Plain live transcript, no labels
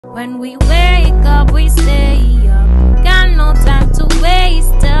When we wake up, we stay up. Got no time to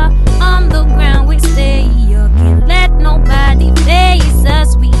waste. On the ground, we stay up. Can't let nobody face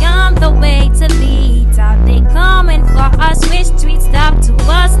us. We on the way to lead out. They coming for us. Which street stop to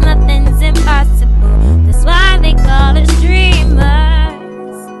us? Nothing's impossible. That's why they call us dreamers.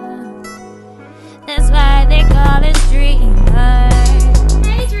 That's why they call us dreamers.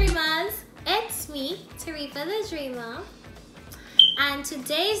 Hey dreamers, it's me, TahrifaTheDreamer. And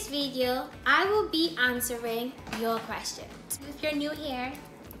today's video, I will be answering your questions. If you're new here,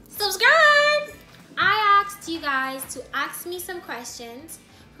 subscribe! I asked you guys to ask me some questions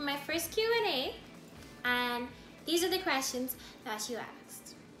for my first Q&A, and these are the questions that you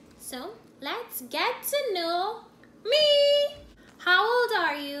asked. So let's get to know me. How old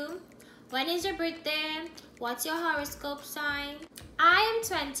are you? When is your birthday? What's your horoscope sign? I am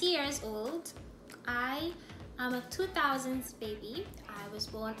 20 years old. I'm a 2000s baby. I was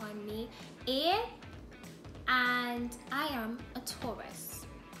born on May 8th and I am a Taurus.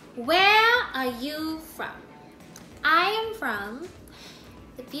 Where are you from? I am from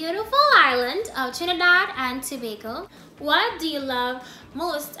the beautiful island of Trinidad and Tobago. What do you love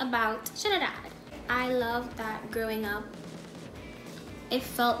most about Trinidad? I love that growing up, it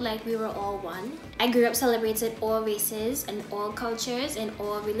felt like we were all one. I grew up celebrated all races and all cultures and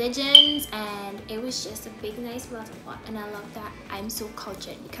all religions, and it was just a big nice melting pot, and I love that I'm so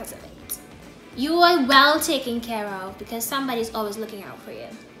cultured because of it. You are well taken care of because somebody's always looking out for you.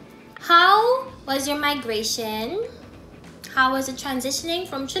 How was your migration? How was it transitioning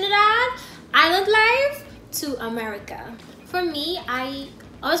from Trinidad island life to America? For me, I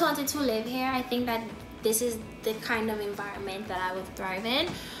always wanted to live here. I think that this is the kind of environment that I would thrive in.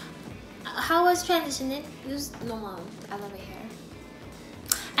 How was transitioning? It was normal. I love it here.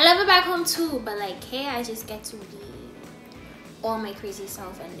 I love it back home too, but like here I just get to be all my crazy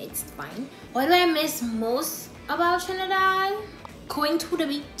self and it's fine. What do I miss most about Trinidad? Going to the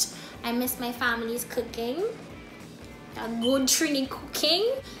beach. I miss my family's cooking. A good Trini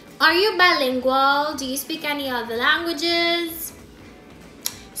cooking. Are you bilingual? Do you speak any other languages?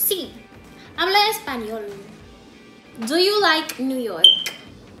 Sí. Habla español. Do you like New York?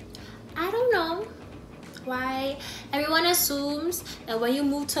 I don't know why everyone assumes that when you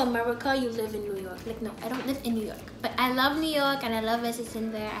move to America, you live in New York. Like, no, I don't live in New York. But I love New York and I love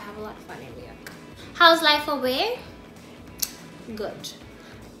visiting there. I have a lot of fun in New York. How's life away? Good.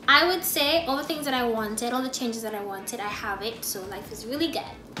 I would say all the things that I wanted, all the changes that I wanted, I have it. So life is really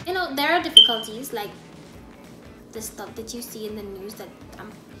good. You know, there are difficulties like the stuff that you see in the news that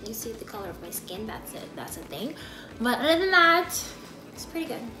you see the color of my skin, that's it, that's a thing. But other than that, it's pretty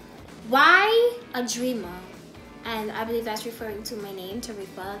good. Why a dreamer? And I believe that's referring to my name,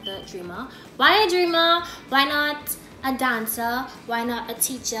 TahrifaTheDreamer. Why a dreamer? Why not a dancer? Why not a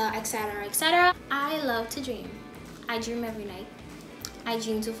teacher, etc, etc? I love to dream. I dream every night. I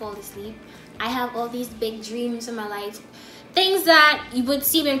dream to fall asleep. I have all these big dreams in my life. Things that would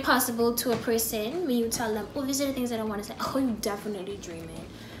seem impossible to a person when you tell them, oh, these are the things that I want to say. Oh, you definitely dreaming.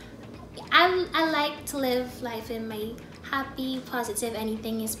 I like to live life in my happy, positive,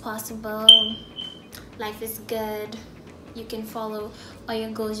 anything is possible. Life is good. You can follow all your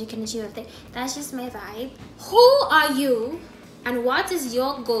goals, you can achieve everything. That's just my vibe. Who are you and what is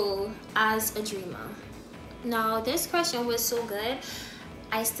your goal as a dreamer? Now, this question was so good.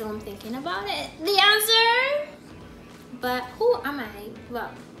 I still am thinking about it. The answer? But who am I?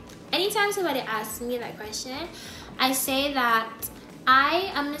 Well, anytime somebody asks me that question, I say that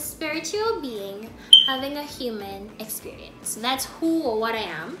I am a spiritual being having a human experience. That's who or what I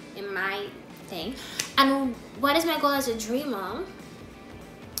am in my thing. And what is my goal as a dreamer?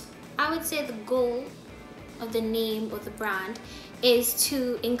 I would say the goal of the name or the brand is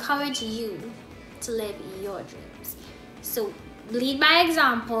to encourage you to live your dreams. So lead by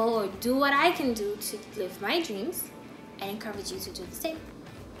example or do what I can do to live my dreams and encourage you to do the same.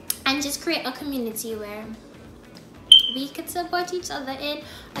 And just create a community where we could support each other in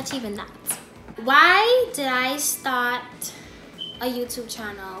achieving that. Why did I start a YouTube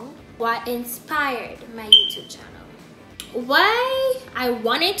channel? What inspired my YouTube channel? Why I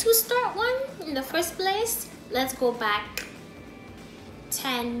wanted to start one in the first place? Let's go back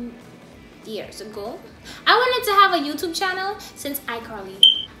 10 years ago. I wanted to have a YouTube channel since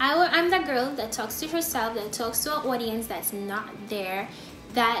iCarly. I'm that girl that talks to herself, that talks to an audience that's not there,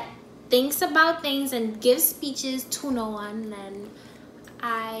 that thinks about things and gives speeches to no one. And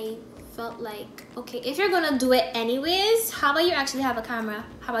I felt like, okay, if you're gonna do it anyways, how about you actually have a camera?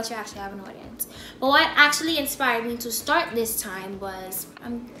 How about you actually have an audience? But what actually inspired me to start this time was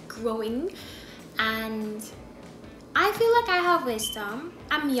I'm growing and I feel like I have wisdom.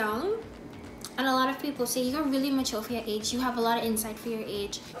 I'm young. And a lot of people say you're really mature for your age. You have a lot of insight for your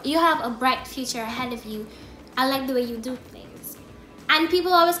age. You have a bright future ahead of you. I like the way you do things. And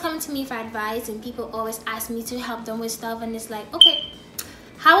people always come to me for advice, and people always ask me to help them with stuff. And it's like, okay,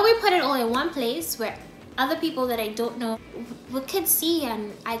 how will we put it all in one place where other people that I don't know we could see,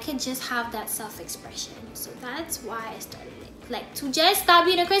 and I could just have that self-expression. So that's why I started it. Like, to just stop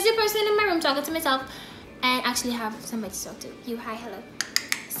being a crazy person in my room talking to myself and actually have somebody to talk to. You, hi, hello.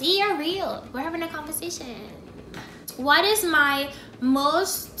 See, you're real. We're having a conversation. What is my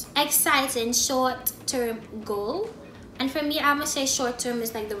most exciting short-term goal? And for me, I must say short-term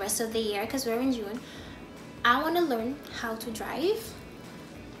is like the rest of the year, because we're in June. I want to learn how to drive,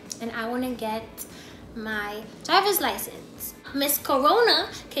 and I want to get my driver's license. Miss Corona,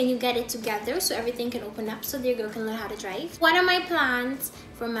 can you get it together so everything can open up so your girl can learn how to drive? What are my plans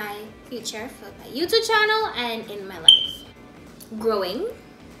for my future, for my YouTube channel and in my life? Growing.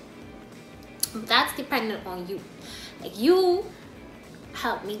 That's dependent on you. Like, you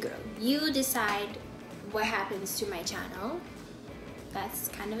help me grow. You decide what happens to my channel. That's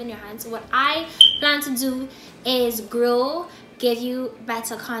kind of in your hands. What I plan to do is grow, give you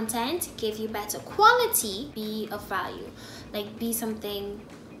better content, give you better quality, be of value. Like, be something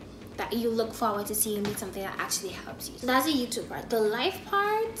that you look forward to seeing, be something that actually helps you. So that's the YouTube part. The life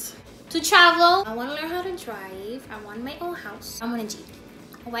part, to travel. I want to learn how to drive. I want my own house. I want a Jeep,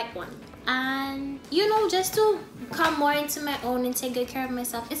 a white one. And, you know, just to come more into my own and take good care of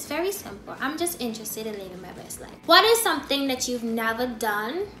myself. It's very simple. I'm just interested in living my best life. What is something that you've never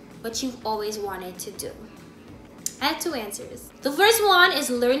done but you've always wanted to do? I have two answers. The first one is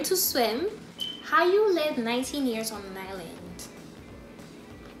learn to swim. How you live 19 years on an island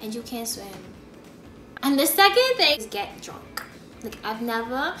and you can't swim? And the second thing is get drunk. Like, I've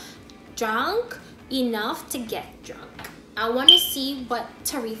never drunk enough to get drunk. I want to see what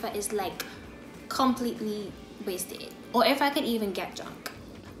Tahrifa is like completely wasted, or if I could even get drunk.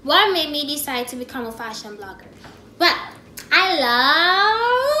 What made me decide to become a fashion blogger? Well, I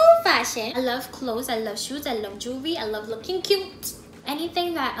love fashion. I love clothes, I love shoes, I love jewelry, I love looking cute.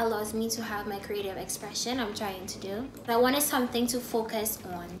 Anything that allows me to have my creative expression, I'm trying to do. But I wanted something to focus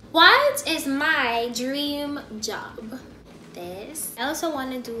on. What is my dream job? This. I also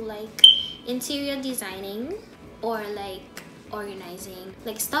want to do like interior designing, or like organizing,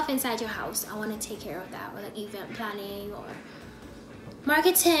 like stuff inside your house. I want to take care of that, or like event planning or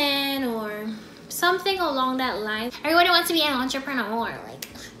marketing or something along that line. Everybody wants to be an entrepreneur. Like,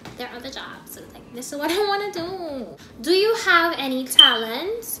 there are other jobs. So like, this is what I want to do. Do you have any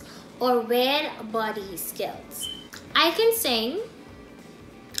talents or weird body skills? I can sing.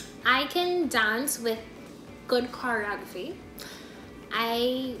 I can dance with good choreography.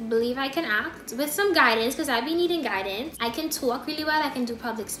 I believe I can act with some guidance, because I've been needing guidance. I can talk really well. I can do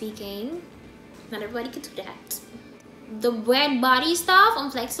public speaking. Not everybody can do that. The weird body stuff,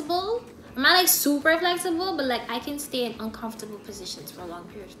 I'm flexible. I'm not like super flexible, but like I can stay in uncomfortable positions for a long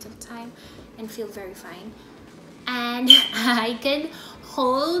period of time and feel very fine. And I can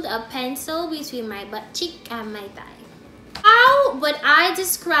hold a pencil between my butt cheek and my thigh. How would I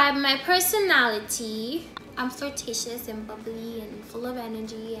describe my personality? I'm flirtatious and bubbly and full of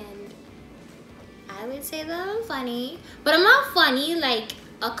energy, and I would say that I'm funny. But I'm not funny like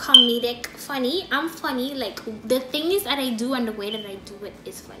a comedic funny. I'm funny like the things that I do and the way that I do it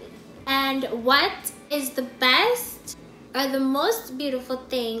is funny. And what is the best or the most beautiful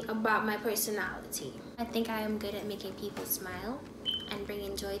thing about my personality? I think I am good at making people smile and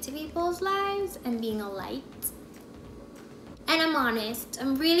bringing joy to people's lives and being a light. And I'm honest.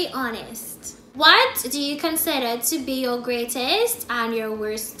 I'm really honest. What do you consider to be your greatest and your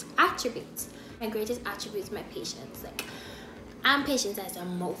worst attributes? My greatest attribute is my patience. Like, I'm patient as a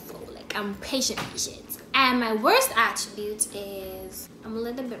mofo. Like, I'm patient. And my worst attribute is I'm a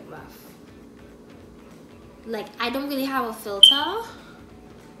little bit rough. Like, I don't really have a filter.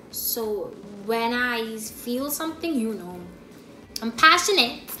 So when I feel something, you know, I'm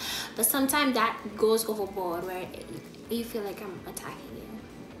passionate, but sometimes that goes overboard where you feel like I'm attacking you.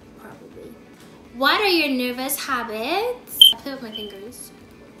 Probably. What are your nervous habits? I play with my fingers.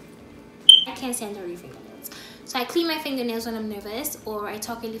 I can't stand to read fingernails. So I clean my fingernails when I'm nervous, or I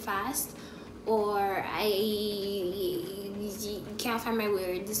talk really fast, or I can't find my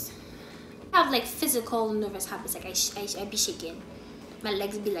words. I have like physical nervous habits. Like I be shaking. My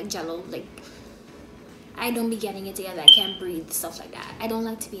legs be like jello. Like, I don't be getting it together. I can't breathe, stuff like that. I don't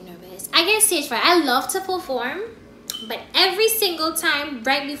like to be nervous. I get stage fright. I love to perform, but every single time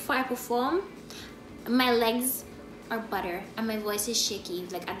right before I perform, my legs are butter and my voice is shaky,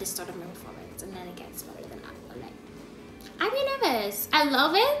 like at the start of my performance, and then it gets better than that. But like, I get nervous. I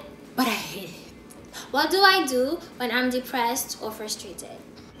love it, but I hate it. What do I do when I'm depressed or frustrated?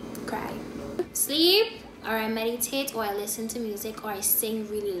 Cry. Sleep, or I meditate, or I listen to music, or I sing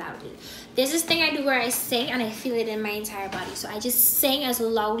really loudly. There's this thing I do where I sing and I feel it in my entire body. So I just sing as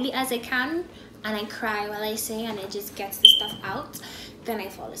loudly as I can and I cry while I sing, and it just gets the stuff out. Then I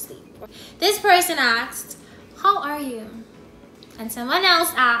fall asleep. This person asked, how are you? And someone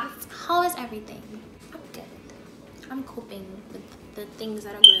else asked, how is everything? I'm good. I'm coping with the things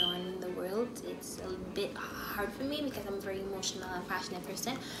that are going on in the world. It's a bit hard for me because I'm a very emotional and passionate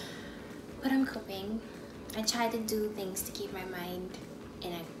person, but I'm coping. I try to do things to keep my mind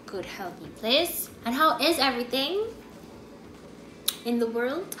in a good, healthy place. And how is everything in the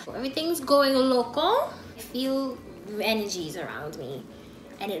world? Everything's going local. I feel energies around me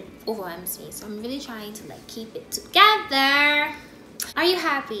and it overwhelms me, so I'm really trying to like keep it together. Are you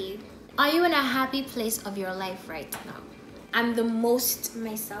happy? Are you in a happy place of your life right now? I'm the most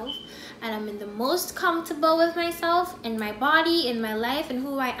myself, and I'm in the most comfortable with myself, in my body, in my life, and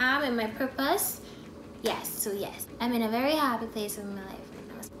who I am, and my purpose. Yes, so yes, I'm in a very happy place in my life right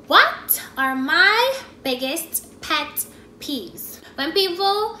now. What are my biggest pet peeves? When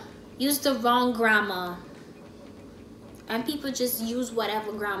people use the wrong grammar, and people just use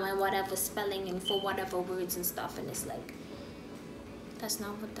whatever grammar and whatever spelling and for whatever words and stuff, and it's like, that's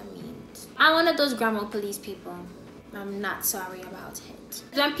not what that means. I'm one of those grammar police people. I'm not sorry about it.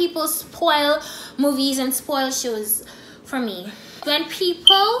 When people spoil movies and spoil shows for me. When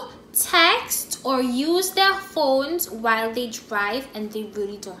people text or use their phones while they drive and they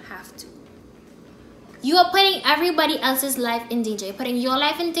really don't have to. You are putting everybody else's life in danger. You're putting your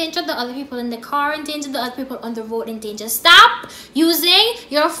life in danger, the other people in the car in danger, the other people on the road in danger. Stop using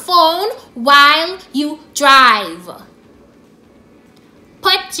your phone while you drive.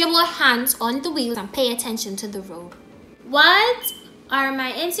 Put your hands on the wheels and pay attention to the road. What are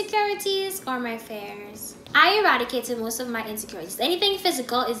my insecurities or my fears? I eradicated most of my insecurities. Anything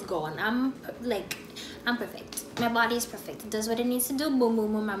physical is gone. I'm perfect. My body is perfect. It does what it needs to do. Boom,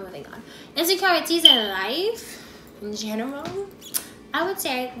 boom, boom. I'm moving on. Insecurities in life, in general, I would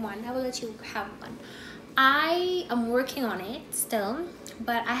say one. I will let you have one. I am working on it still,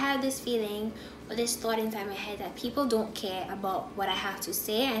 but I have this feeling or this thought inside my head that people don't care about what I have to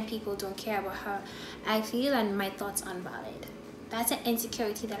say, and people don't care about how I feel, and my thoughts aren't valid. That's an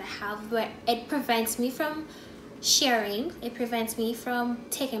insecurity that I have, where it prevents me from sharing. It prevents me from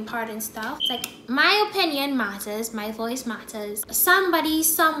taking part in stuff. It's like, my opinion matters, my voice matters. Somebody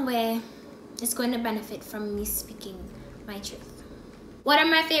somewhere is going to benefit from me speaking my truth. What are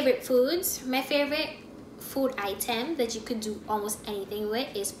my favorite foods? My favorite food item that you could do almost anything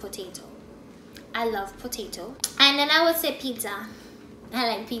with is potato. I love potato. And then I would say pizza. I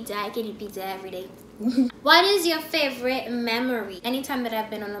like pizza. I can eat pizza every day. What is your favorite memory? Anytime that I've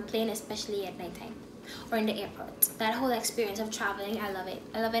been on a plane, especially at nighttime or in the airport, that whole experience of traveling, I love it.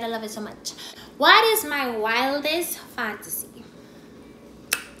 I love it. I love it so much. What is my wildest fantasy?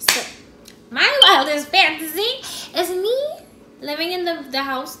 So my wildest fantasy is me living in the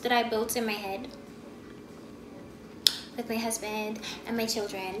house that I built in my head with my husband and my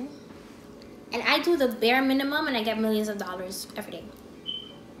children, and I do the bare minimum and I get millions of dollars every day,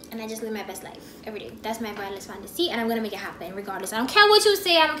 and I just live my best life every day. That's my wildest fantasy, and I'm gonna make it happen regardless. I don't care what you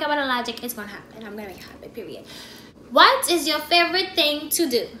say, I don't care about the logic, it's gonna happen. I'm gonna make it happen, period. What is your favorite thing to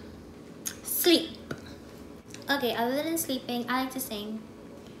do? Sleep. Okay, other than sleeping, I like to sing,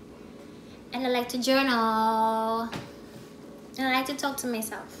 and I like to journal, and I like to talk to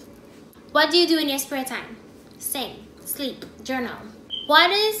myself. What do you do in your spare time? Sing, sleep, journal.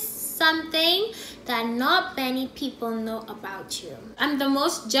 What is something that not many people know about you? I'm the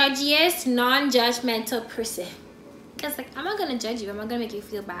most judgiest, non-judgmental person. Because like, I'm not gonna judge you. I'm not gonna make you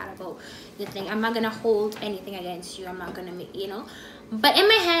feel bad about your thing. I'm not gonna hold anything against you. I'm not gonna make, you know. But in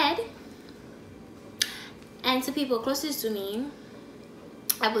my head, and to people closest to me,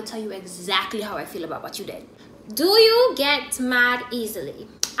 I will tell you exactly how I feel about what you did. Do you get mad easily?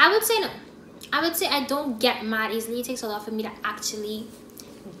 I would say no. I would say I don't get mad easily. It takes a lot for me to actually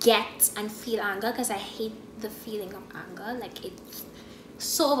get and feel anger, because I hate the feeling of anger. Like, it's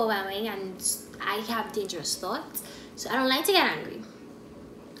so overwhelming and I have dangerous thoughts, so I don't like to get angry.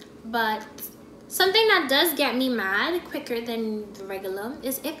 But something that does get me mad quicker than the regular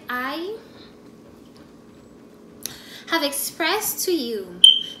is if I have expressed to you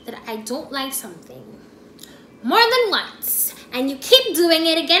that I don't like something more than once, and you keep doing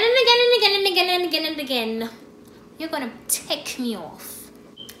it again and again and again and again and again and again, you're gonna tick me off.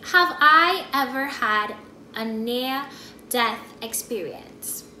 Have I ever had a near-death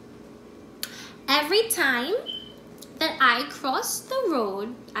experience? Every time that I crossed the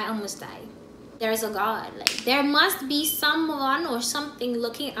road, I almost died. There's a God. Like, there must be someone or something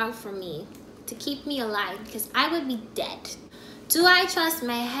looking out for me to keep me alive, because I would be dead. Do I trust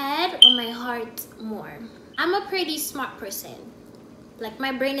my head or my heart more? I'm a pretty smart person. Like,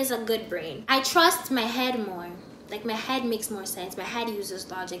 my brain is a good brain. I trust my head more. Like, my head makes more sense. My head uses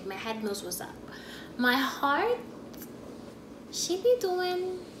logic. My head knows what's up. My heart, she be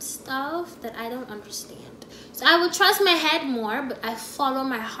doing stuff that I don't understand. So I would trust my head more, but I follow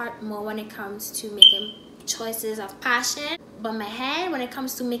my heart more when it comes to making choices of passion. But my head, when it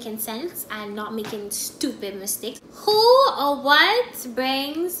comes to making sense and not making stupid mistakes. Who or what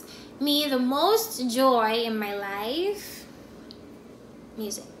brings me the most joy in my life?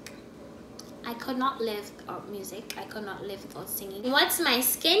 Music. I could not live without music. I could not live without singing. What's my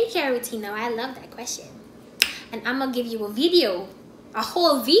skincare routine now? I love that question. And I'm gonna give you a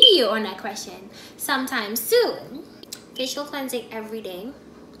whole video on that question sometime soon. Facial cleansing every day,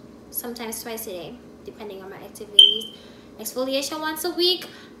 sometimes twice a day, depending on my activities. Exfoliation once a week,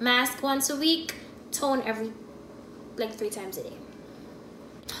 mask once a week, tone like 3 times a day.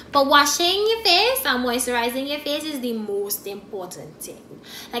 But washing your face and moisturizing your face is the most important thing.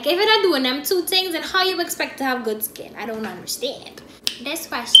 Like, if you're not doing them 2 things, then how you expect to have good skin? I don't understand. This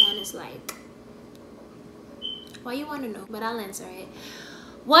question is like, what you want to know, but I'll answer it.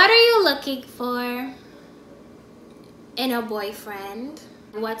 What are you looking for in a boyfriend?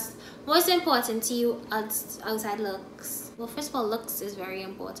 What's most important to you outside looks? Well, first of all, looks is very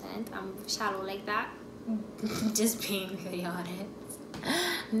important. I'm shallow like that. Just being really honest.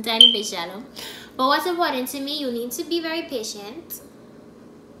 I'm tiny bit shallow. But what's important to me, you need to be very patient,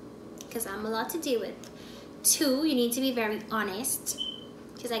 because I'm a lot to deal with. 2, you need to be very honest,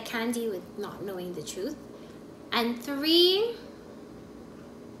 because I can't deal with not knowing the truth. And 3,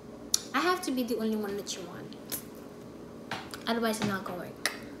 I have to be the only one that you want. Otherwise, it's not gonna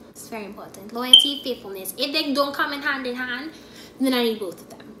work. It's very important. Loyalty, faithfulness. If they don't come in hand, then I need both of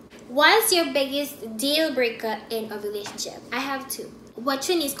them. What's your biggest deal breaker in a relationship? I have 2. What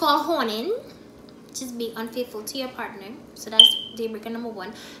Trini is called honing, just being unfaithful to your partner. So that's deal breaker number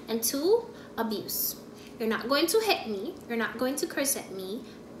 1. And 2, abuse. You're not going to hit me. You're not going to curse at me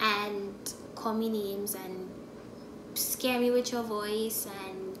and call me names and scare me with your voice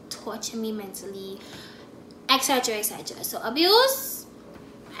and torture me mentally, etc, etc. So abuse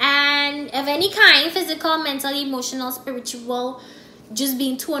and of any kind, physical, mental, emotional, spiritual, just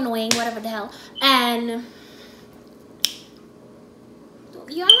being too annoying, whatever the hell. And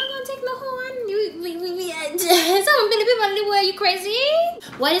you're not gonna take no horn. Some people were you crazy?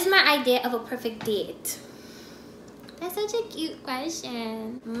 What is my idea of a perfect date? That's such a cute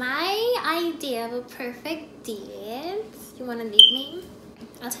question. My idea of a perfect date. You wanna date me?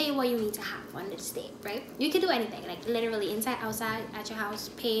 I'll tell you what you need to have on this date, right? You can do anything, like literally inside, outside, at your house,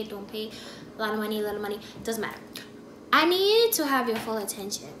 pay, don't pay, a lot of money, doesn't matter. I need to have your full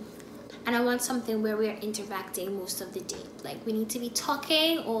attention. And I want something where we're interacting most of the day. Like, we need to be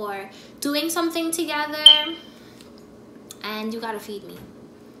talking or doing something together. And you gotta feed me.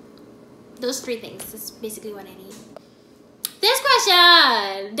 Those 3 things, that's basically what I need. This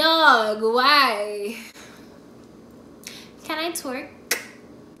question, dog, why? Can I twerk?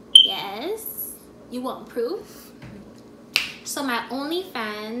 Yes. You want proof? So my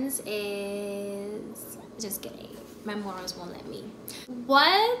OnlyFans is, just kidding. My morals won't let me.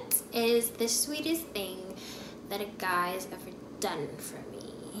 What is the sweetest thing that a guy has ever done for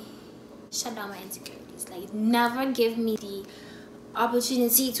me? Shut down my insecurities. Like, never give me the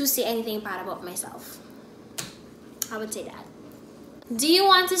opportunity to say anything bad about myself. I would say that. Do you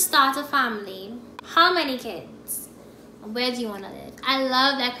want to start a family? How many kids? Where do you want to live? I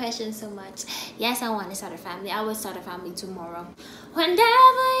love that question so much. Yes, I want to start a family. I will start a family tomorrow. Whenever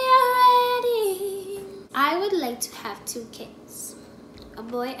you're ready. I would like to have 2 kids. A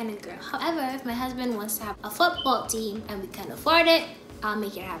boy and a girl. However, if my husband wants to have a football team and we can afford it, I'll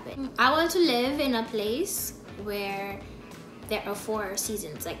make it happen. I want to live in a place where there are 4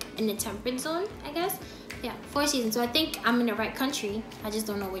 seasons. Like in the temperate zone, I guess. Yeah, 4 seasons. So I think I'm in the right country. I just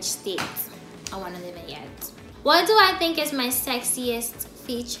don't know which state I want to live in yet. What do I think is my sexiest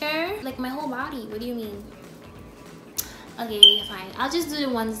feature? Like my whole body. What do you mean? Okay, fine. I'll just do the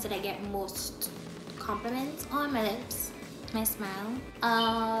ones that I get most compliments on. My lips, my smile,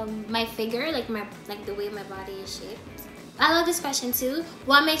 my figure, like the way my body is shaped. I love this question too.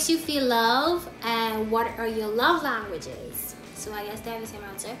 What makes you feel love, and what are your love languages? So I guess they have the same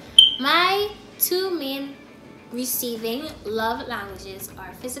answer. My 2 main receiving love languages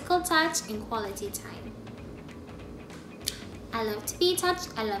are physical touch and quality time. I love to be touched.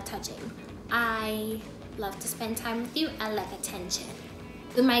 I love touching. I love to spend time with you and like attention.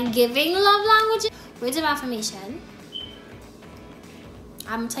 Am I giving love languages? Words of affirmation.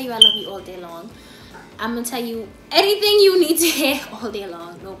 I'm gonna tell you I love you all day long. I'm gonna tell you anything you need to hear all day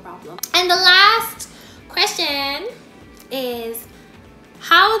long, no problem. And the last question is,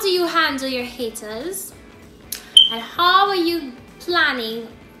 how do you handle your haters? And how are you planning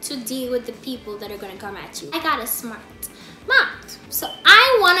to deal with the people that are gonna come at you? I got a smart mouth, so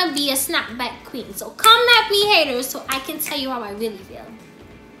I wanna be a snapback queen. So come at me, haters, so I can tell you how I really feel.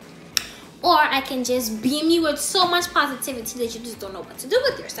 Or I can just beam you with so much positivity that you just don't know what to do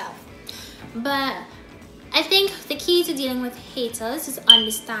with yourself. But I think the key to dealing with haters is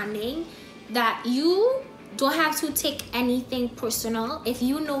understanding that you don't have to take anything personal. If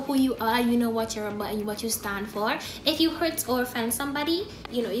you know who you are, you know what you're about and what you stand for. If you hurt or offend somebody,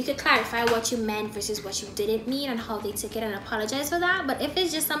 you know, you could clarify what you meant versus what you didn't mean and how they took it and apologize for that. But if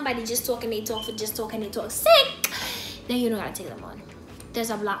it's just somebody just talking, they talk for just talking, they talk sick, then you don't gotta take them on. There's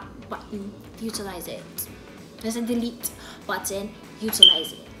a block button, utilize it. There's a delete button,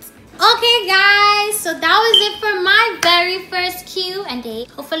 utilize it. Okay guys, so that was it for my very first Q&A.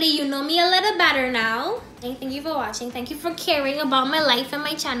 Hopefully you know me a little better now. Thank you for watching. Thank you for caring about my life and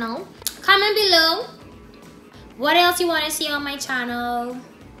my channel. Comment below what else you want to see on my channel.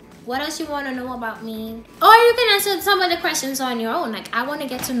 What else you want to know about me. Or you can answer some of the questions on your own. Like, I want to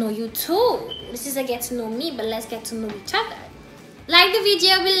get to know you too. This is a get to know me, but let's get to know each other. Like the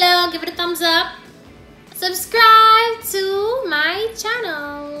video below, give it a thumbs up. Subscribe to my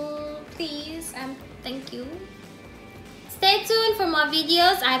channel, please, and thank you. Stay tuned for more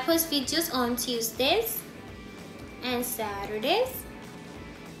videos. I post videos on Tuesdays and Saturdays.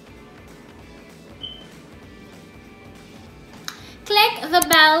 Click the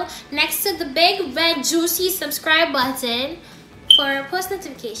bell next to the big red juicy subscribe button for post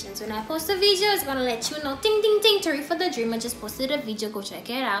notifications. When I post a video, it's gonna let you know. Ting ting ting, TahrifaTheDreamer just posted a video, go check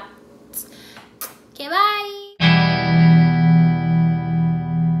it out.